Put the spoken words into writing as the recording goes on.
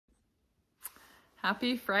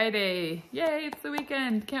Happy Friday. Yay, it's the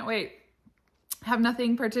weekend. Can't wait. Have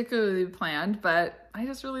nothing particularly planned, but I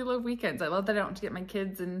just really love weekends. I love that I don't have to get my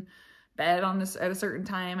kids in bed on this at a certain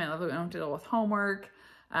time. I love that I don't have to deal with homework.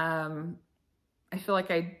 I feel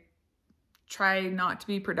like I try not to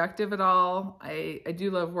be productive at all. I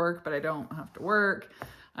do love work, but I don't have to work.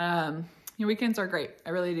 Weekends are great.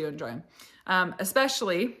 I really do enjoy them.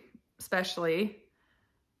 Especially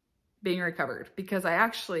being recovered, because I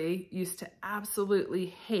actually used to absolutely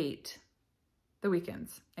hate the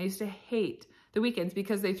weekends. I used to hate the weekends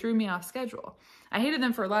because they threw me off schedule. I hated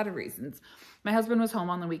them for a lot of reasons. My husband was home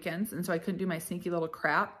on the weekends, and so I couldn't do my sneaky little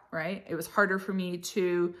crap, right? It was harder for me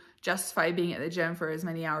to justify being at the gym for as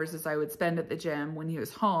many hours as I would spend at the gym when he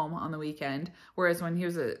was home on the weekend. Whereas when he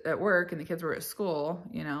was at work and the kids were at school,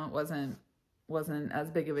 you know, it wasn't as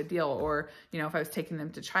big of a deal. Or, you know, if I was taking them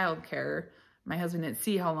to childcare, my husband didn't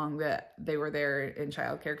see how long that they were there in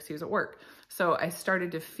childcare because he was at work. So I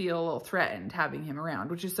started to feel a little threatened having him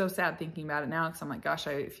around, which is so sad thinking about it now, because I'm like, gosh,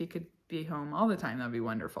 if he could be home all the time, that'd be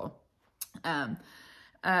wonderful.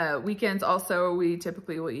 Weekends also, we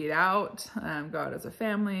typically will eat out, go out as a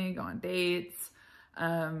family, go on dates.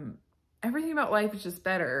 Everything about life is just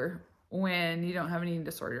better when you don't have an eating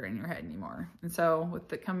disorder in your head anymore. And so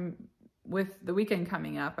with the weekend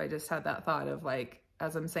coming up, I just had that thought of, like,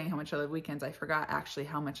 as I'm saying how much I love weekends, I forgot actually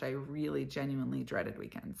how much I really genuinely dreaded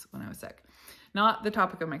weekends when I was sick. Not the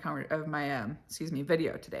topic of my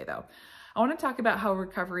video today, though. I want to talk about how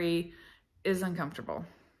recovery is uncomfortable.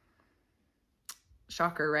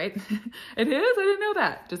 Shocker, right? It is? I didn't know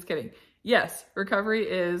that. Just kidding. Yes, recovery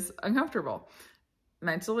is uncomfortable,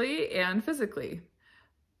 mentally and physically.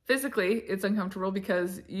 Physically, it's uncomfortable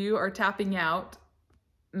because you are tapping out,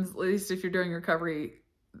 at least if you're doing recovery,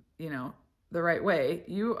 you know, the right way.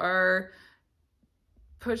 You are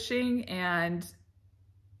pushing and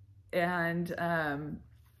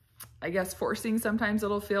I guess forcing, sometimes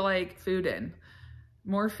it'll feel like, food in.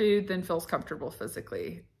 More food than feels comfortable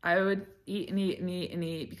physically. I would eat and eat and eat and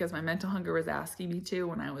eat because my mental hunger was asking me to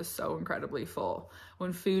when I was so incredibly full.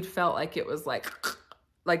 When food felt like it was like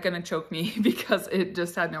gonna choke me because it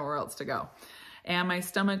just had nowhere else to go. And my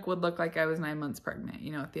stomach would look like I was 9 months pregnant,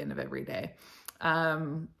 you know, at the end of every day.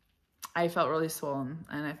 I felt really swollen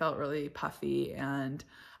and I felt really puffy and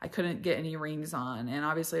I couldn't get any rings on. And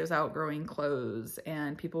obviously I was outgrowing clothes,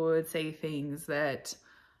 and people would say things that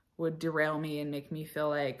would derail me and make me feel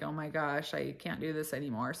like, oh my gosh, I can't do this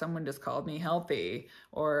anymore. Someone just called me healthy.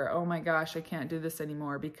 Or, oh my gosh, I can't do this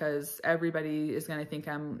anymore because everybody is going to think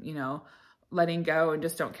I'm, you know, letting go and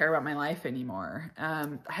just don't care about my life anymore.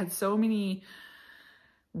 I had so many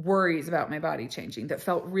worries about my body changing that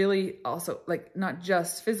felt really also like not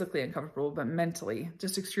just physically uncomfortable, but mentally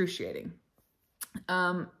just excruciating.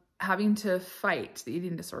 Having to fight the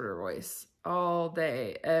eating disorder voice all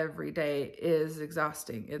day, every day is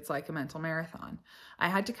exhausting. It's like a mental marathon. I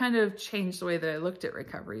had to kind of change the way that I looked at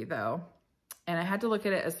recovery, though. And I had to look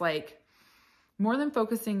at it as, like, more than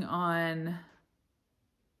focusing on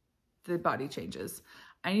the body changes,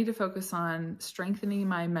 I need to focus on strengthening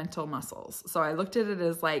my mental muscles. So I looked at it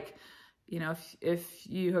as, like, you know, if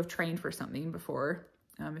you have trained for something before,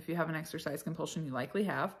 if you have an exercise compulsion, you likely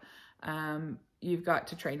have, you've got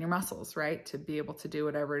to train your muscles, right? To be able to do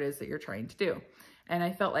whatever it is that you're trying to do. And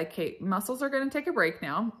I felt like, okay, muscles are going to take a break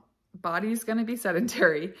now. Body's going to be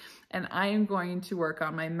sedentary. And I am going to work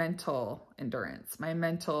on my mental endurance, my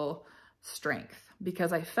mental strength.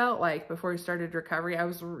 Because I felt like before I started recovery, I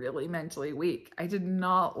was really mentally weak. I did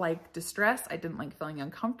not like distress. I didn't like feeling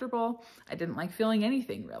uncomfortable. I didn't like feeling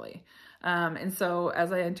anything, really. And so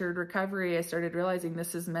as I entered recovery, I started realizing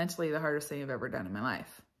this is mentally the hardest thing I've ever done in my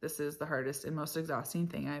life. This is the hardest and most exhausting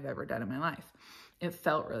thing I've ever done in my life. It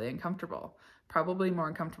felt really uncomfortable. Probably more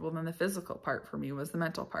uncomfortable than the physical part for me was the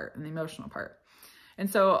mental part and the emotional part. And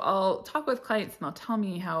so I'll talk with clients and they'll tell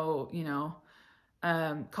me how, you know,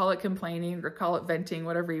 call it complaining or call it venting,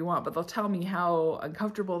 whatever you want, but they'll tell me how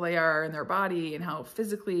uncomfortable they are in their body and how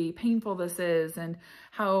physically painful this is and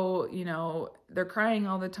how, you know, they're crying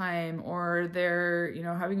all the time, or they're, you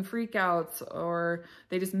know, having freakouts, or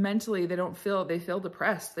they just mentally, they feel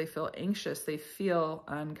depressed, they feel anxious, they feel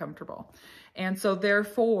uncomfortable. And so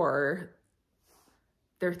therefore,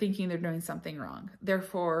 they're thinking they're doing something wrong.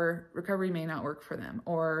 Therefore, recovery may not work for them,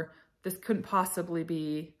 or this couldn't possibly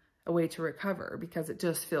be a way to recover because it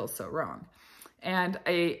just feels so wrong. And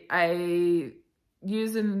I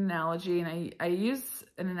use an analogy, and I use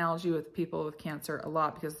an analogy with people with cancer a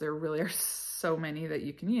lot because there really are so many that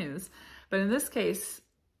you can use. But in this case,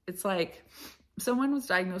 it's like someone was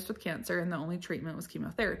diagnosed with cancer and the only treatment was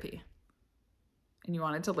chemotherapy. And you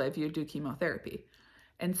wanted to live, you'd do chemotherapy.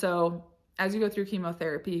 And so as you go through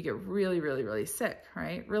chemotherapy, you get really, really, really sick,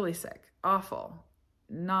 right? Really sick, awful,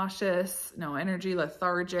 nauseous, no energy,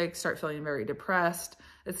 lethargic, start feeling very depressed.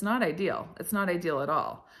 It's not ideal. It's not ideal at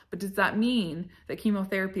all. But does that mean that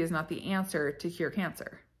chemotherapy is not the answer to cure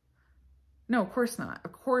cancer? No, of course not.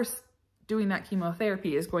 Of course, doing that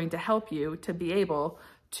chemotherapy is going to help you to be able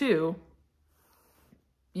to,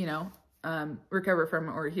 you know, recover from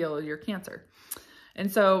or heal your cancer.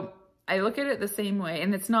 And so I look at it the same way,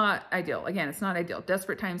 and it's not ideal. Again, it's not ideal.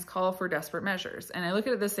 Desperate times call for desperate measures. And I look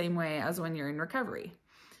at it the same way as when you're in recovery.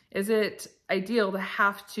 Is it ideal to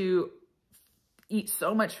have to eat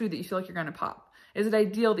so much food that you feel like you're going to pop? Is it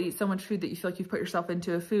ideal to eat so much food that you feel like you've put yourself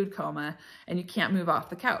into a food coma and you can't move off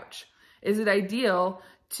the couch? Is it ideal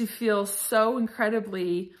to feel so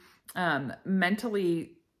incredibly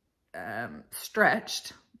mentally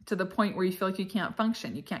stretched to the point where you feel like you can't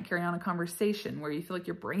function, you can't carry on a conversation, where you feel like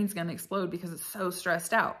your brain's going to explode because it's so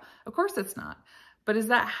stressed out? Of course it's not. But is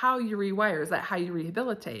that how you rewire? Is that how you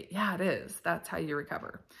rehabilitate? Yeah, it is. That's how you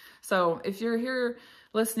recover. So if you're here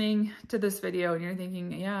listening to this video and you're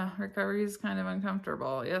thinking, yeah, recovery is kind of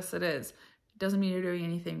uncomfortable. Yes, it is. It doesn't mean you're doing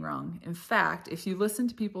anything wrong. In fact, if you listen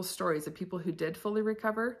to people's stories of people who did fully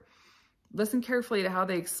recover, listen carefully to how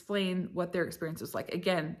they explain what their experience was like.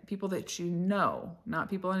 Again, people that you know, not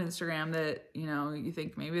people on Instagram that, you know, you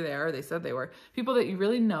think maybe they are, they said they were. People that you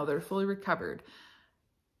really know that are fully recovered.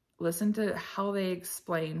 Listen to how they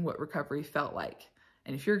explain what recovery felt like.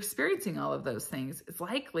 And if you're experiencing all of those things, it's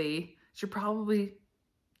likely that you're probably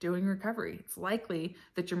doing recovery. It's likely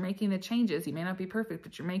that you're making the changes. You may not be perfect,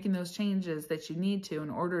 but you're making those changes that you need to in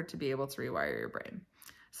order to be able to rewire your brain.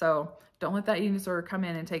 So don't let that eating disorder come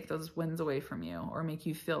in and take those wins away from you or make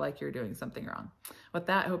you feel like you're doing something wrong. With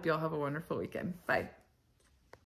that, I hope you all have a wonderful weekend. Bye.